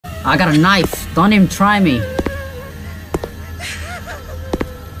I got a knife. Don't even try me.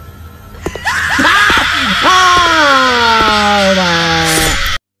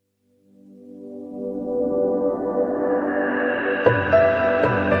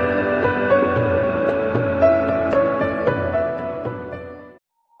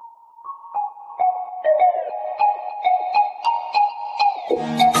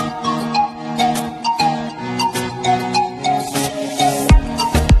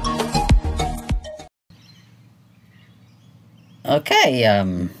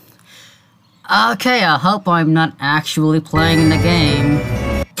 Okay, I hope I'm not actually playing the game.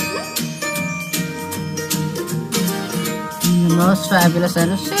 The most fabulous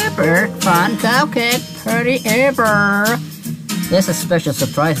and super fun cupcake party ever. There's a special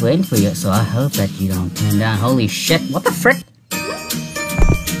surprise waiting for you, so I hope that you don't turn down. Holy shit, what the frick?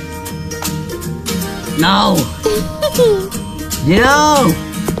 No! No!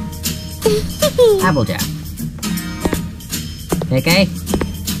 Applejack. Okay?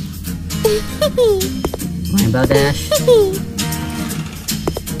 Rainbow Dash.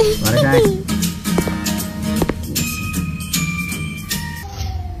 Butterfly.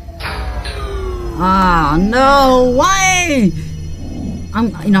 Ah, no! Why?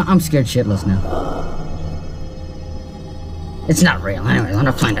 I'm scared shitless now. It's not real. Anyways, I'm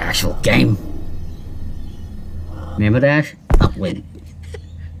not playing the actual game. Rainbow Dash? Oh, wait.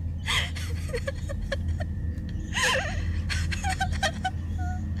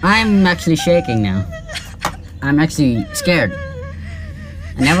 I'm actually shaking now. I'm actually scared.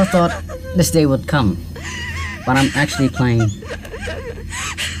 I never thought this day would come. But I'm actually playing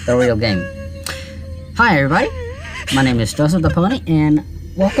the real game. Hi everybody, my name is Joseph the Pony, and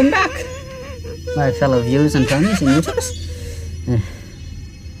welcome back, my fellow viewers and ponies and YouTubers.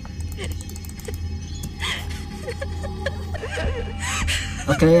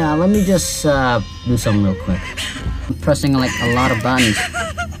 Okay, let me just do something real quick. I'm pressing like a lot of buttons.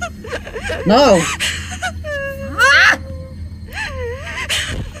 No! Ah!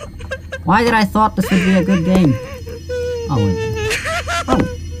 Why did I thought this would be a good game? Oh, wait. Oh.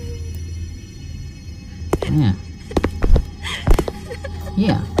 Yeah.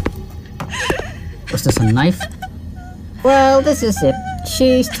 Yeah. Was this a knife? Well, this is it.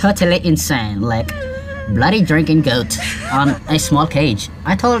 She's totally insane, like bloody drinking goat on a small cage.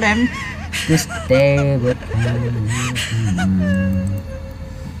 I told them this day would come.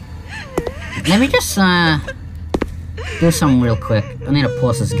 Let me just do something real quick. I need to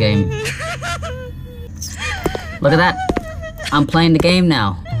pause this game. Look at that. I'm playing the game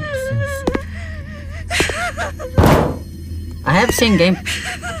now. I have seen game.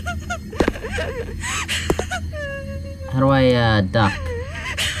 How do I duck?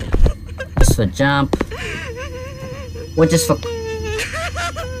 Just for jump. What just for?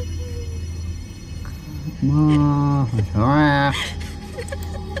 Come on, alright.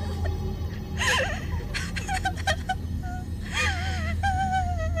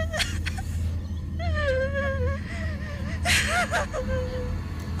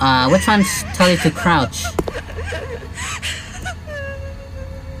 Which ones tell you to crouch?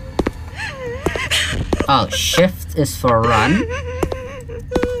 Oh, shift is for run.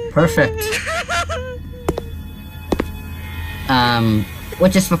 Perfect.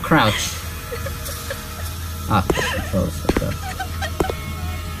 Which is for crouch? Ah, controls. Okay.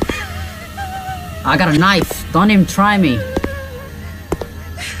 I got a knife. Don't even try me.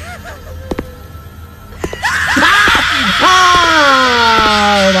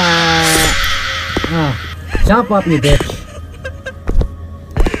 Jump up, you bitch.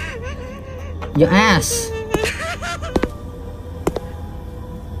 Your ass.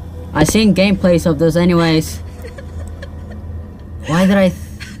 I seen gameplays of this anyways. Why did I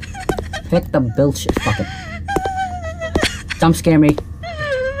pick the bullshit? Fuck it. Jump scare me.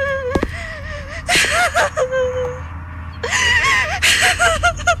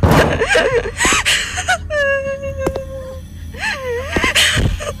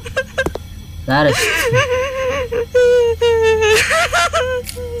 That is...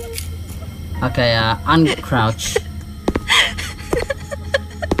 Okay, uncrouch.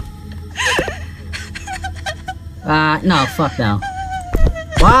 No, fuck no.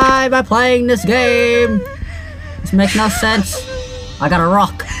 Why am I playing this game? This makes no sense. I got a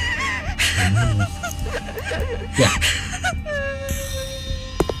rock. Yeah.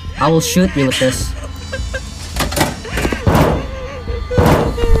 I will shoot you with this.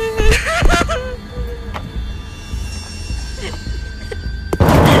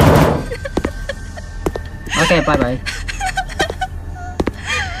 Okay, bye-bye.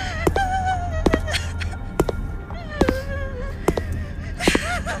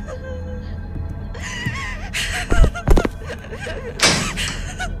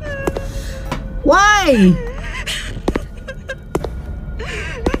 away!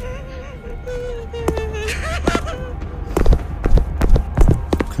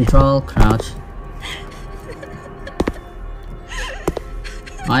 Control, crouch.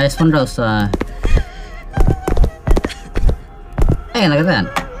 Oh, it's one of those, Hey, look at that.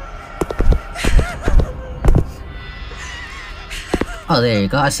 Oh, there you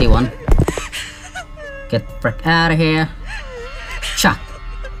go, I see one. Get the frick out of here. Chuck.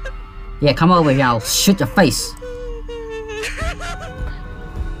 Yeah, come over here, I'll shoot your face.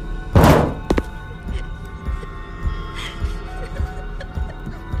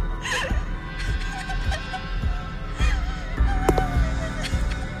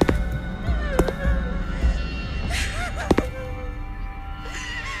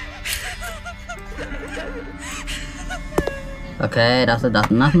 Okay, that's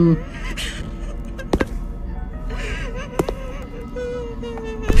nothing.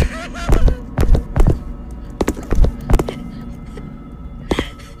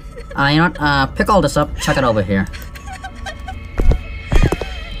 You know what? Pick all this up, chuck it over here.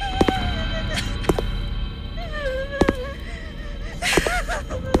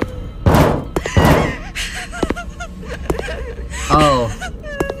 Oh.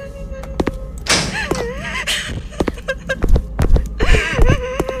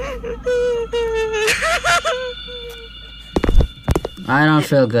 I don't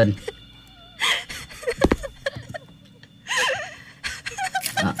feel good.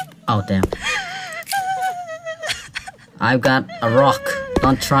 Oh, damn. I've got a rock.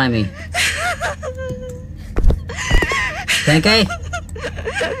 Don't try me. Pinkie?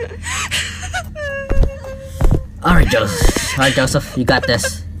 Alright, Joseph. Alright, Joseph. You got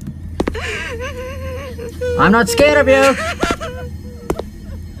this. I'm not scared of you!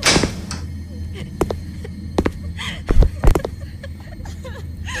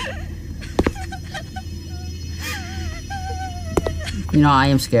 You know, I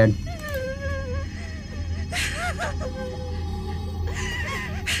am scared.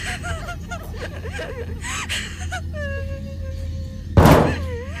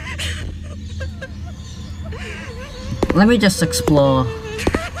 Let me just explore.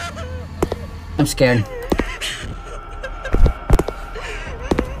 I'm scared.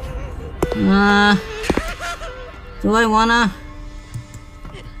 Do I wanna?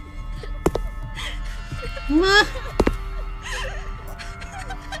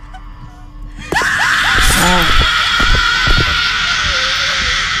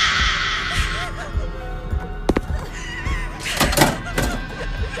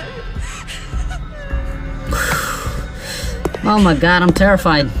 Oh my god, I'm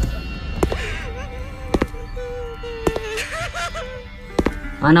terrified.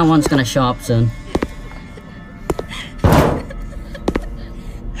 I know one's gonna show up soon.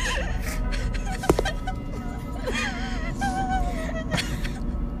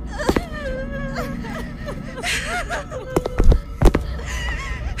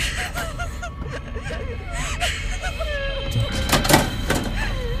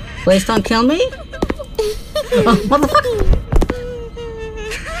 Please don't kill me. Oh, what the fuck?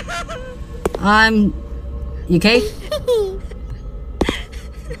 You okay?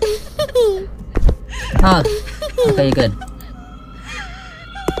 Oh, okay, you're good.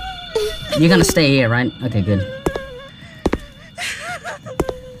 You're gonna stay here, right? Okay, good.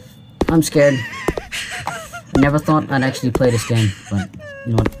 I'm scared. I never thought I'd actually play this game, but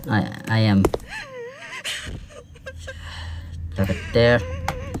you know what? I am. Look at there.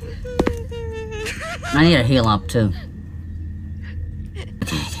 I need to heal up too.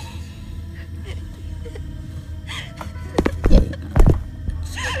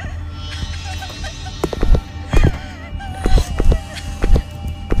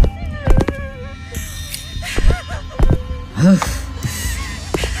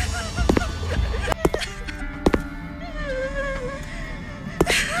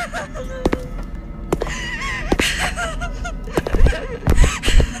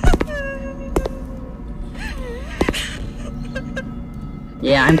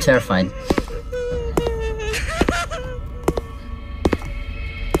 Yeah, I'm terrified.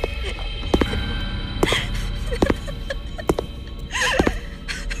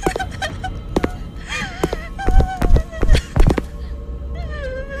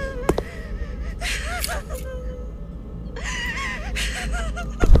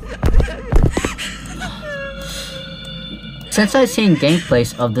 Since I've seen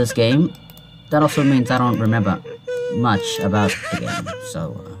gameplays of this game, that also means I don't remember much about the game,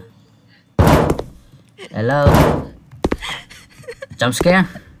 so hello? Jump scare?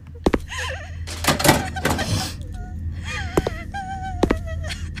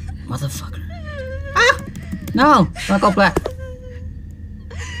 Motherfucker. No! Don't go black.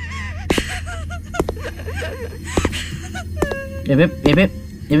 If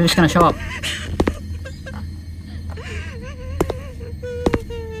it's gonna show up.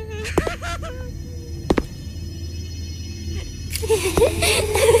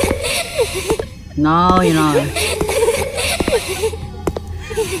 No, you're not.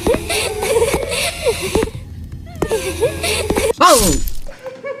 Oh!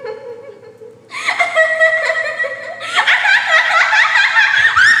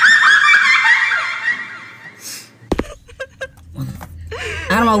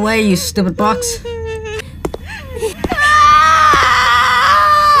 Out of my way, you stupid box.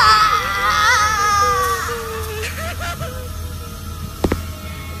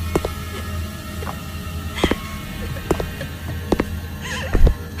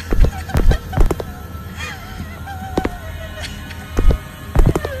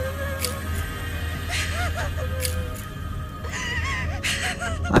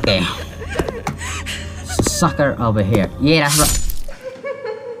 Okay. Sucker over here. Yeah, that's right.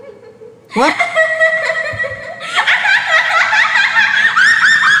 What?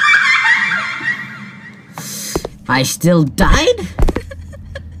 I still died?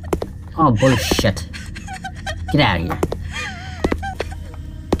 Oh, bullshit. Get out of here.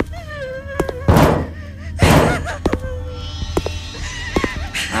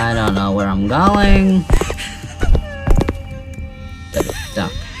 I don't know where I'm going.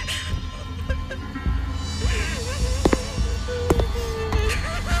 Duck.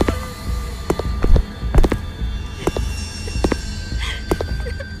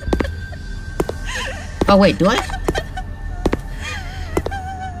 Oh wait, do I?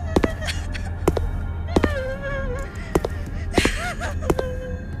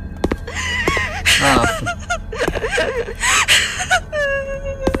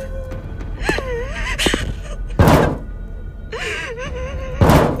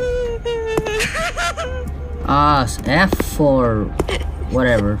 F for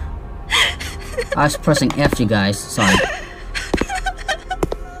whatever. I was pressing F, you guys. Sorry.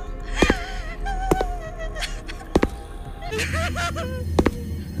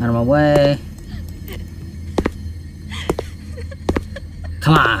 Out of my way.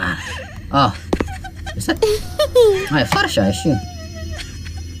 Come on. Oh. Is that? Oh, yeah, Fluttershy, I shoot.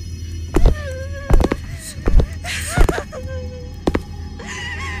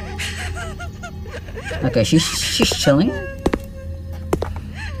 Okay, she's chilling.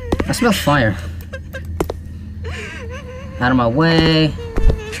 I smell fire. Out of my way.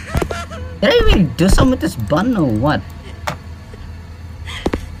 Did I really do something with this button or what?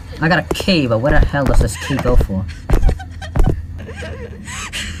 I got a key, but where the hell does this key go for?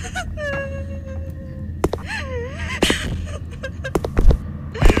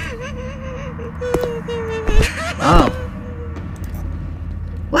 Oh.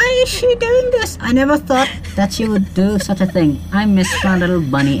 Why is she doing this? I never thought that she would do such a thing. I miss my little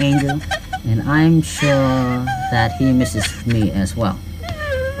bunny angel, and I'm sure that he misses me as well.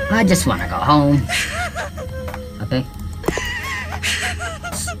 I just wanna go home. Okay.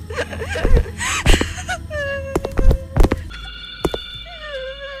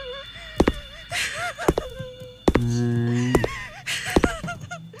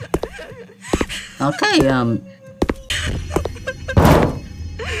 Okay,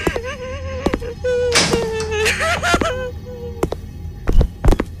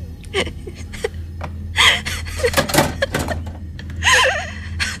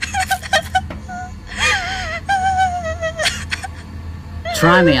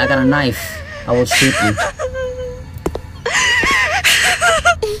 try me, I got a knife. I will shoot you.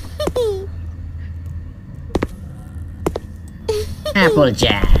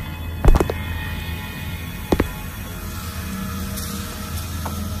 Applejack.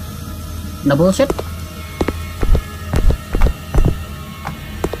 No bullshit?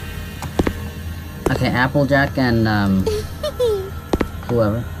 Okay, Applejack and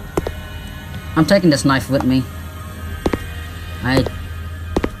whoever. I'm taking this knife with me.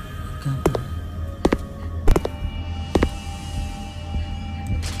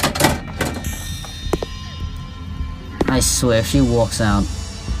 I swear, if she walks out.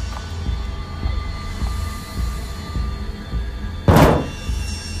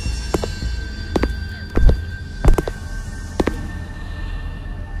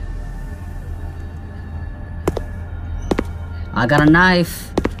 I got a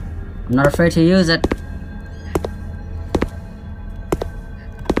knife. I'm not afraid to use it.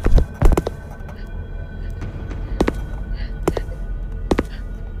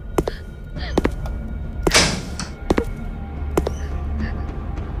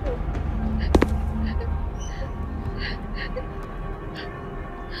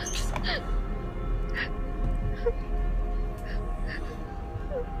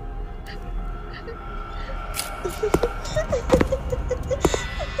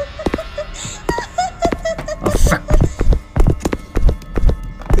 Oh fuck.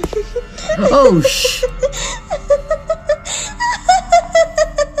 Oh sh.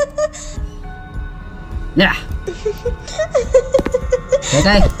 Yeah.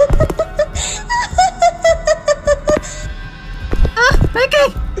 Okay. Ah, Pinkie!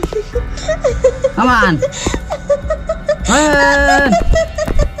 Come on. Run!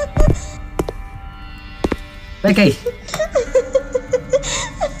 Pinkie!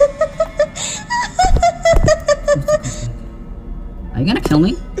 Are you gonna kill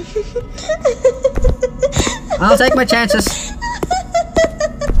me? I'll take my chances.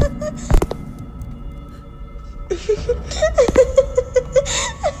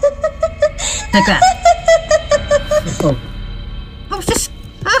 Take that. Oh. I was just...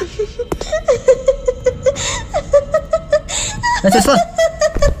 Ah. That's just fun.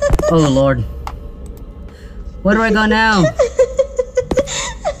 Oh lord. Where do I go now?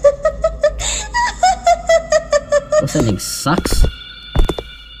 This ending sucks.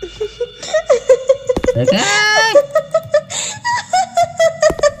 Okay.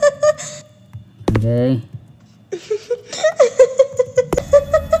 Okay.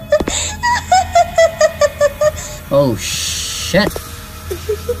 Oh shit.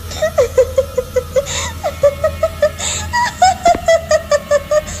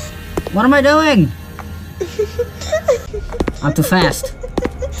 What am I doing? I'm too fast.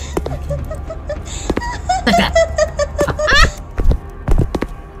 Like that.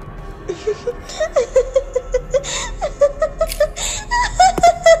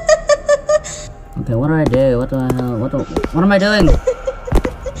 Okay, what do I do? What the hell? What am I doing? Am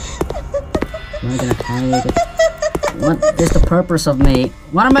I gonna hide it? What is the purpose of me?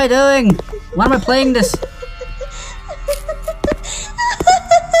 What am I doing? Why am I playing this?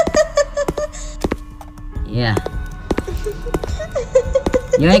 Yeah.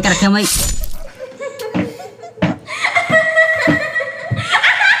 You ain't gonna kill me.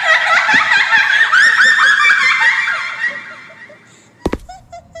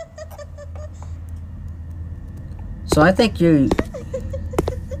 So I think you...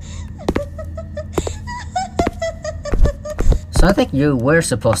 So I think you were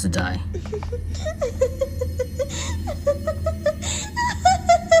supposed to die.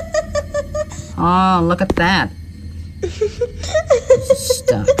 Oh, look at that. It's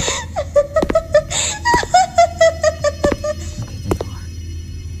stuck.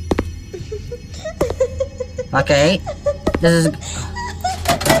 Okay, this is...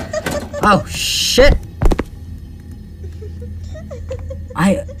 Oh, shit!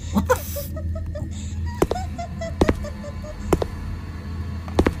 What the f...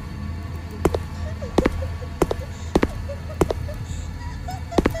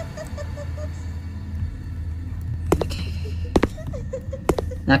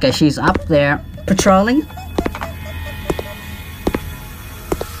 Okay, she's up there patrolling.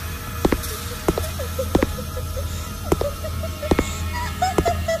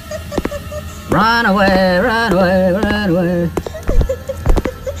 Run away, run away, run away.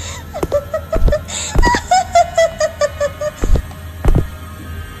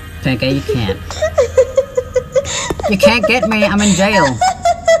 Pinkie, you can't. You can't get me, I'm in jail.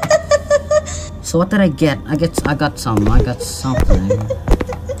 So what did I get? I got something. Okay,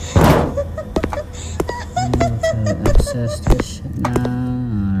 access this shit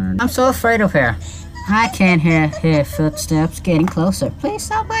now. I'm so afraid of her. I can't hear footsteps getting closer. Please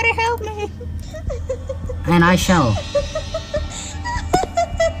somebody help me. And I shall.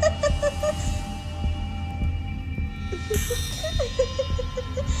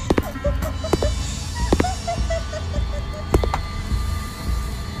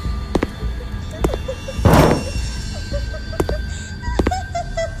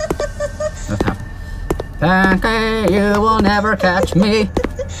 Pinkie, you will never catch me.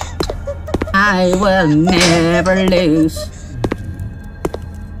 I will never lose.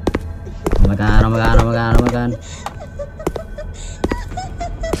 Oh my god, oh my god, oh my god, oh my god.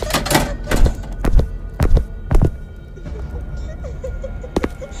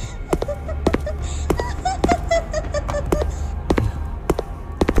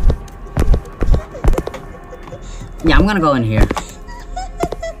 Yeah, I'm gonna go in here.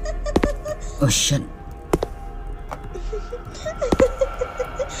 Oh shit.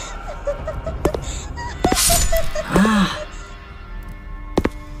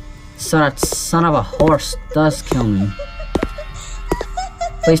 So that son of a horse does kill me.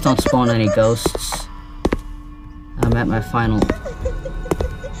 Please don't spawn any ghosts. I'm at my final...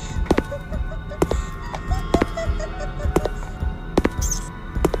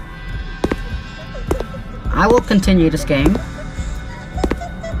 I will continue this game.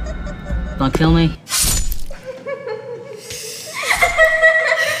 Don't kill me.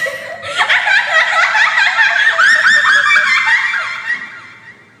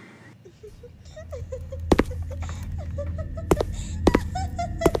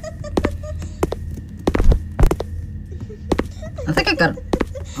 I think I got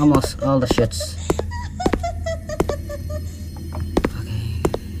almost all the shits. Okay.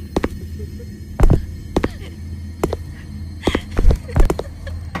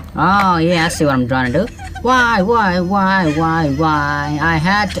 Oh yeah, I see what I'm trying to do. Why? I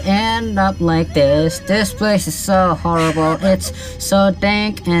had to end up like this. This place is so horrible. It's so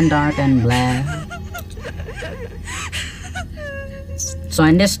dank and dark and black. So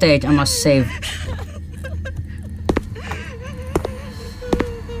in this stage, I must save.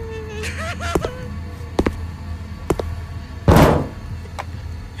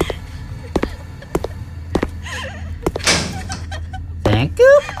 Thank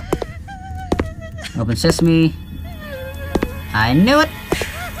you. Open sesame. I knew it.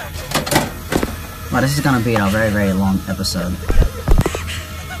 Well, this is gonna be a very long episode.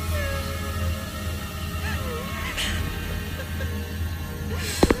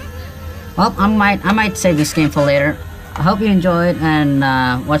 Well, I might save this game for later. I hope you enjoyed and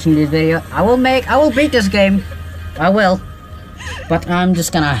watching this video. I will beat this game. I will. But I'm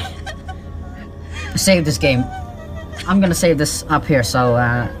just gonna save this game. I'm gonna save this up here, so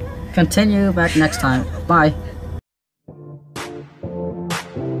continue back next time. Bye.